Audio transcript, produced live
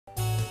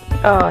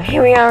Oh,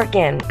 here we are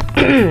again.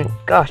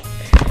 Gosh.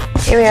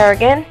 Here we are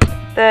again.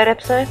 Third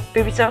episode.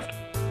 Ubisoft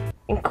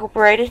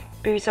Incorporated.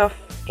 Ubisoft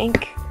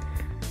Inc.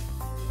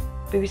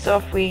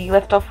 Ubisoft, we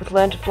left off with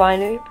Learn to Fly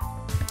Noob.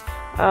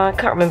 I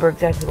can't remember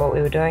exactly what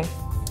we were doing.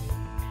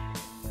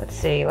 Let's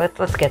see.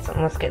 Let's get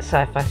something. Let's get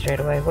sci-fi straight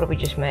away. What did we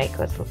just make?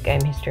 Let's look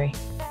game history.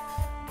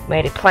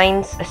 Made a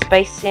planes, a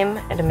space sim,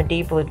 and a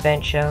medieval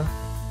adventure.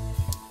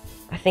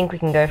 I think we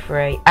can go for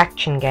a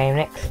action game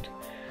next.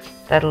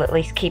 That'll at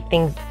least keep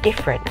things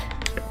different.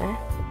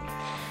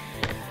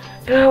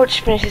 We'll just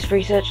finish this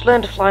research.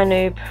 Learn to Fly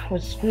Noob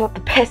was not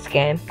the best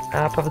game,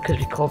 probably because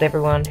we called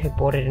everyone who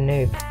bought it a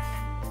noob.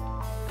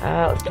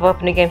 Let's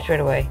develop a new game straight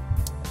away.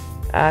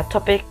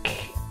 Topic,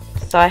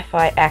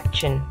 sci-fi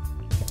action.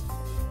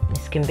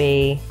 This can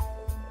be,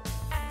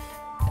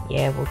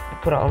 yeah, we'll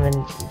put it on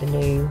the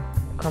new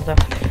console.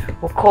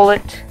 We'll call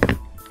it,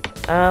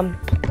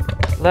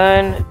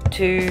 Learn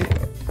to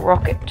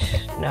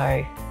Rocket.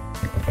 No.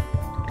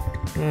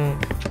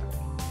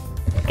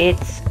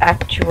 It's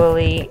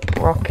actually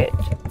rocket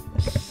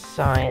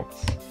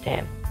science.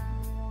 Damn.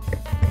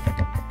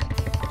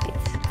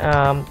 It's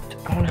I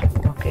want to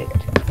rocket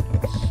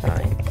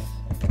science.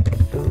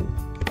 Ooh.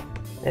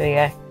 There we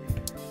go.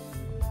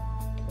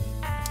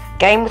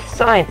 Game with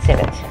science in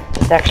it.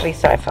 It's actually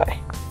sci-fi.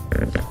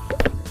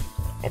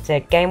 It's a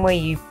game where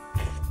you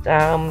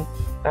I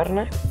don't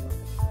know.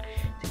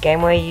 It's a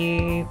game where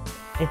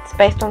it's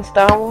based on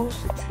Star Wars.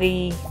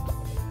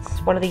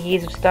 It's one of the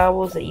years of Star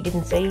Wars that you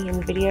didn't see in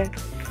the video,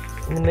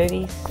 in the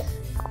movies.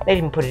 They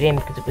didn't put it in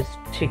because it was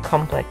too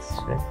complex,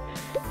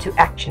 too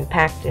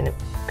action-packed, and it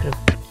could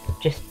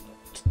have just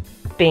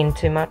been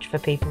too much for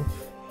people.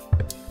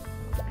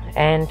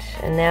 And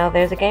now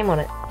there's a game on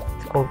it.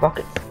 It's called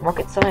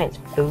Rocket Science,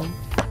 fool.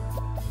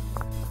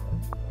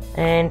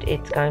 And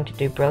it's going to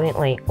do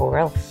brilliantly, or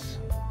else.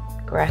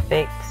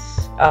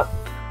 Graphics up,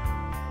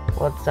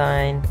 world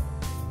design.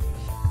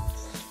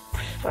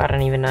 I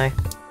don't even know.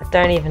 I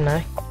don't even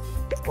know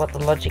what the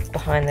logic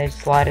behind those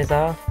sliders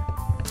are.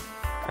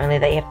 Only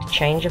that you have to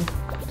change them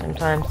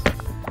sometimes.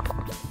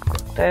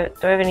 Do I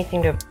have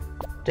anything to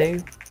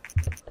do?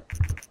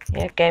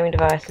 Yeah, gaming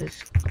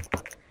devices.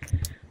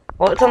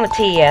 Well, it's on the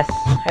TES.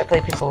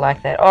 Hopefully people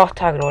like that. Oh,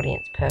 target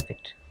audience.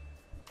 Perfect.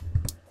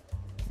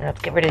 Now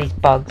let's get rid of these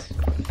bugs.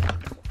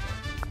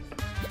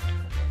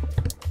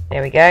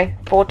 There we go.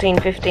 14,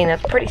 15.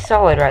 That's pretty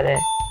solid right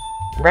there.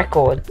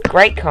 Record.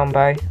 Great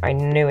combo. I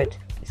knew it.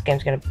 This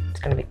game's gonna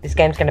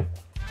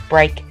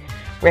break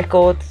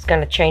records. It's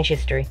gonna change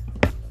history.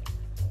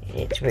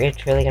 It's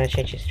really gonna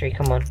change history.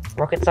 Come on,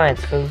 rocket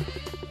science, foo.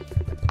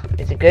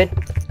 Is it good?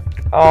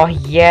 Oh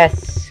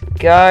yes,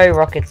 go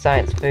rocket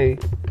science, foo.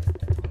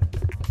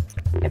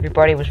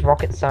 Everybody was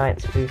rocket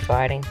science, foo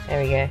fighting.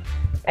 There we go.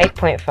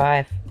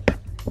 8.5.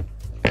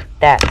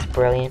 That's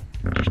brilliant.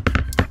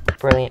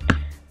 Brilliant.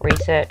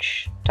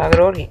 Research.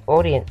 Target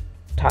audience.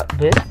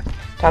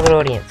 Target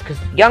audience, because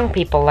young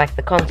people like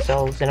the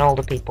consoles and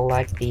older people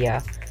like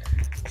the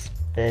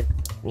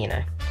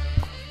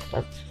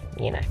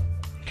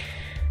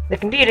the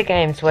computer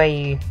games where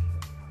you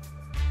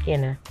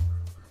know.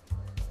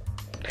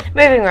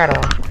 Moving right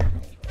along.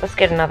 Let's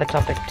get another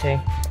topic too.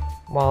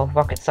 While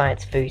rocket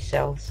science food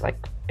sells like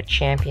a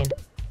champion.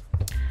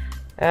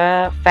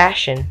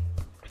 Fashion.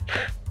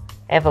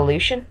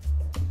 Evolution?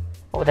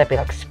 What would that be,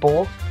 like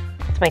Spore?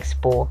 Let's make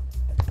Spore.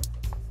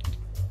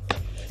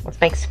 Let's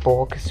make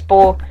Spore, because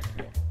Spore,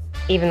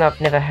 even though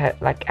I've never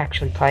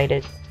actually played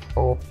it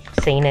or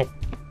seen it,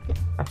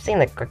 I've seen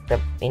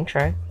the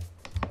intro.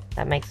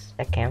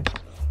 That counts.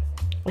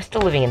 We're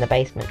still living in the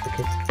basement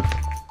because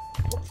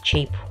it's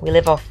cheap. We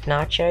live off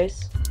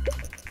nachos.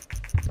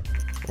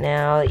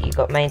 Now that you've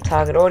got main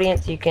target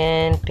audience, you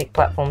can pick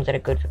platforms that are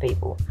good for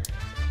people.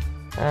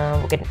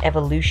 We'll get an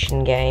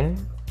evolution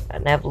game,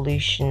 an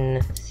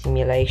evolution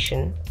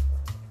simulation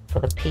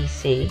for the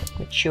PC,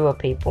 mature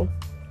people.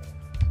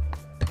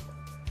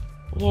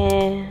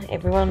 Yeah,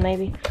 everyone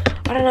maybe.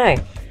 I don't know.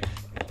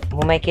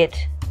 We'll make it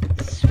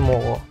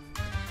small.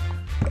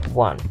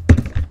 1.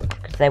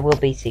 Because there will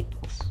be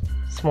sequels.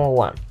 Small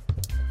 1.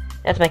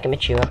 Let's make it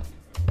mature.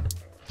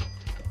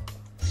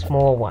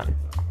 Small 1.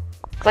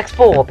 It's like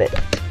Spore, but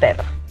it's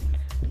better.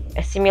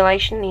 A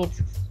simulation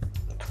needs,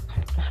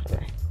 I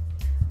don't know.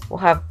 We'll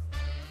have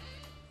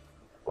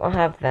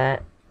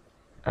that.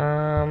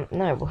 No,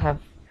 we'll have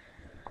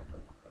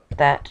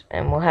that,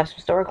 and we'll have some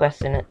story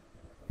quests in it.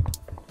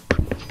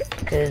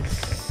 Because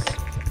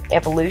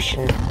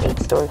evolution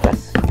needs story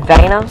quests.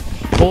 Vena?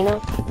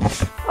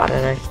 I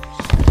don't know.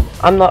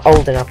 I'm not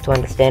old enough to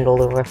understand all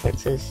the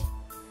references.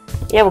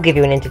 Yeah, we'll give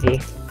you an interview.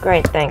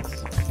 Great,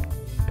 thanks.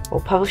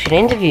 We'll publish an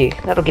interview.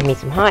 That'll give me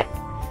some hype.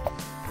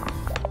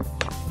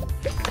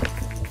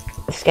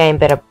 This game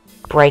better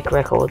break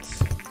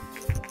records.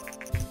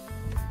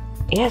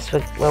 Yes,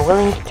 we're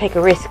willing to take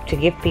a risk to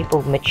give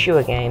people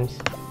mature games.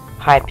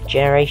 Hype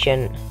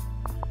generation.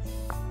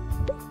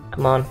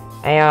 Come on.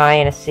 AI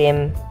in a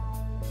sim.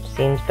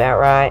 Seems about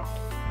right.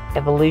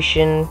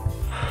 Evolution.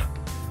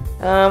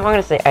 I'm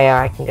gonna say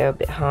AI can go a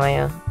bit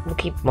higher. We'll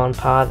keep them on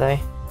par though.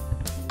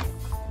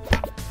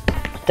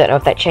 Don't know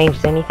if that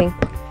changes anything.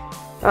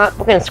 Alright,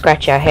 we're going to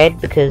scratch our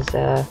head because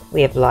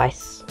we have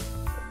lice.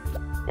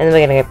 And then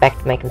we're going to go back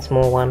to making a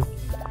small one.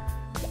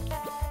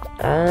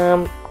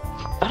 I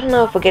don't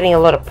know if we're getting a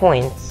lot of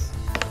points.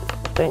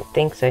 Don't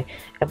think so.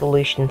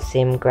 Evolution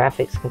sim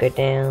graphics can go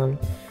down.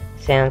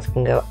 Sounds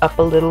can go up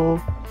a little.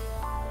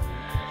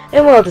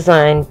 And well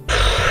designed,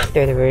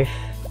 through the roof.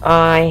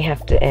 I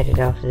have to edit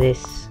after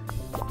this.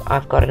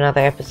 I've got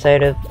another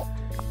episode of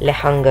Le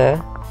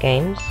Hunger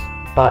Games,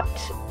 but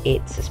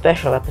it's a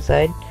special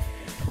episode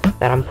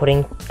that I'm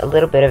putting a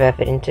little bit of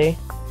effort into.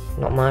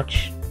 Not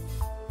much.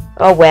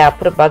 Oh wow,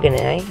 put a bug in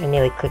it, eh? I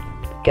nearly clicked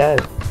go.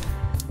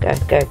 Go,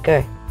 go,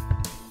 go.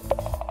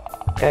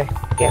 Go.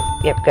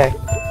 Yep, go.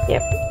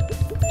 Yep.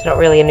 It's not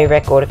really a new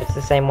record if it's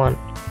the same one.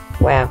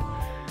 Wow.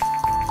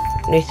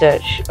 New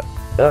search.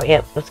 Oh,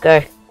 yep, let's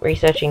go.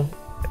 Researching.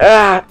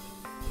 Ah!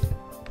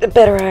 The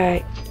better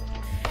eye.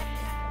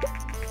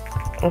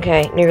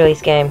 Okay, new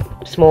release game.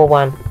 Small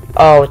one.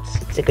 Oh,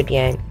 it's a good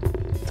game.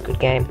 It's a good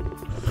game.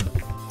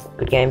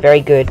 Good game.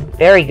 Very good.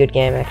 Very good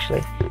game,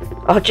 actually.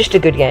 Oh, just a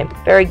good game.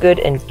 Very good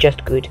and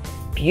just good.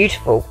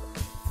 Beautiful.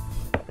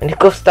 And of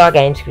course, Star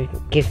Games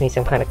gives me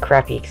some kind of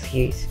crappy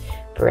excuse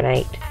for an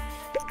 8.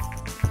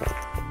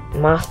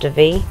 Master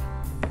V.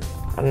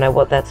 I don't know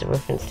what that's a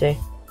reference to.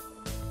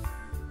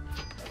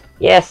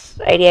 Yes,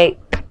 88.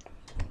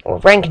 Well,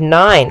 rank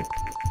 9.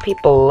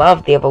 People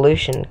love the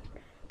evolution.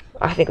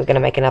 I think we're going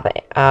to make another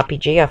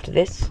RPG after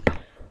this.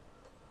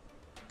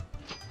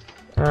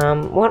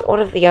 What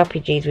are the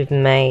RPGs we've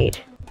made?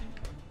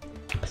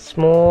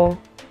 Small.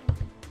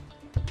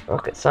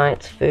 Rocket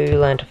Science, Foo,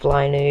 Learn to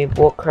Fly Noob,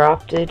 Walk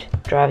Crafted,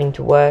 Driving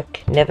to Work,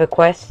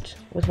 NeverQuest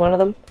was one of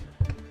them.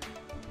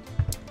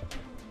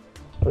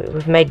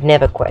 We've made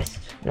NeverQuest.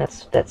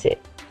 That's it.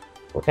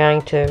 We're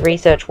going to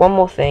research one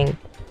more thing,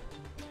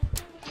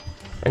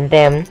 and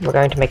then we're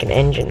going to make an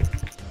engine.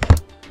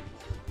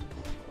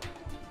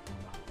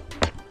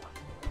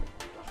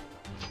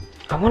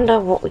 I wonder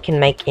what we can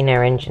make in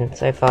our engine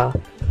so far.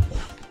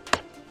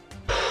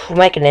 We'll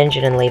make an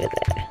engine and leave it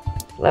there.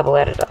 Level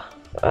editor.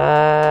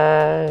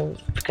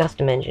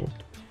 Custom engine.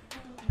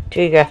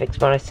 2 graphics,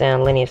 mono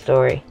sound, linear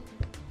story.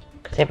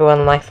 Because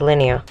everyone likes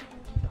linear.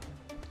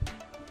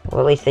 Or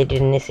at least they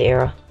did in this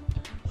era.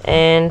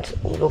 And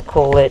we'll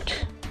call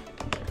it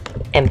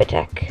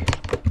Embertech.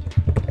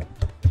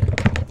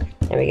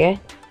 There we go.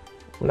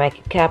 Make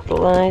it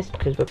capitalized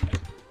because we're...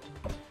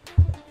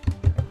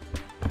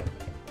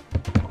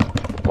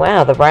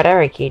 Wow, the right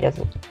arrow key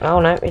doesn't... Oh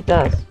no, it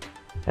does.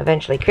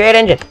 Eventually. Create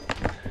engine!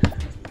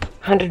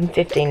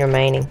 115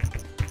 remaining.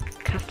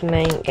 Custom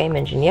game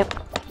engine, yep.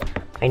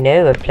 I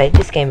know, I've played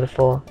this game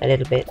before, a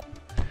little bit.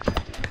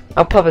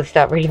 I'll probably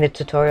start reading the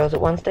tutorials at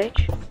one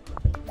stage.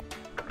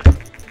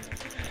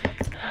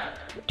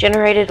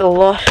 Generated a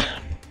lot.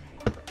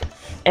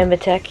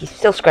 Embertech, he's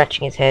still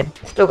scratching his head.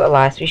 Still got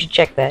lice, we should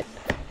check that.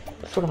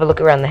 Let's have a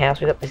look around the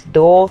house. We've got this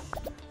door,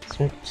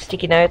 some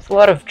sticky notes, a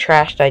lot of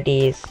trashed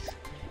ideas.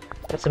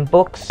 Got some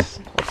books,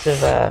 lots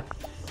of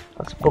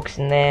books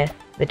in there.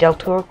 The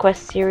Deltora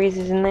Quest series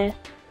is in there,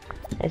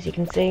 as you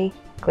can see,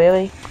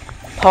 clearly.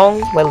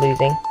 Pong, we're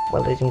losing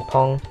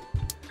Pong.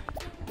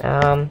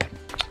 A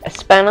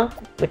spanner,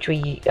 which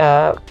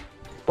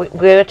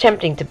we're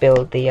attempting to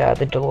build the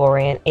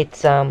DeLorean.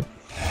 It's,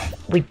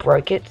 we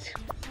broke it.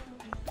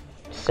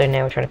 So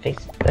now we're trying to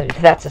fix it.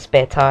 That's a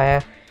spare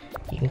tire.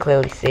 You can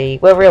clearly see,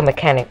 we're real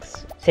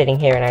mechanics sitting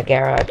here in our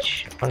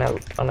garage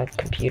on a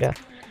computer.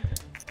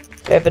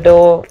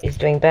 Overdore is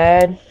doing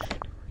bad.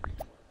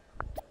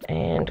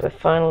 And we're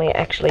finally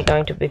actually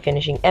going to be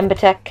finishing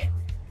Embertech.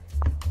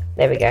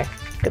 There we go.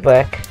 Good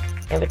work.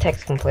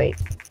 Embertech's complete.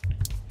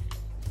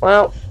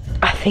 Well,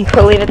 I think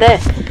we'll leave it there.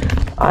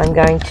 I'm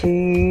going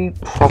to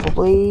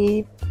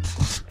probably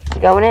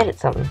go and edit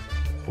something.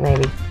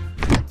 Maybe.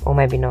 Or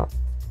maybe not.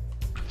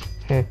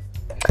 I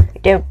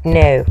don't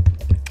know.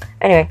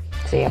 Anyway,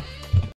 see ya.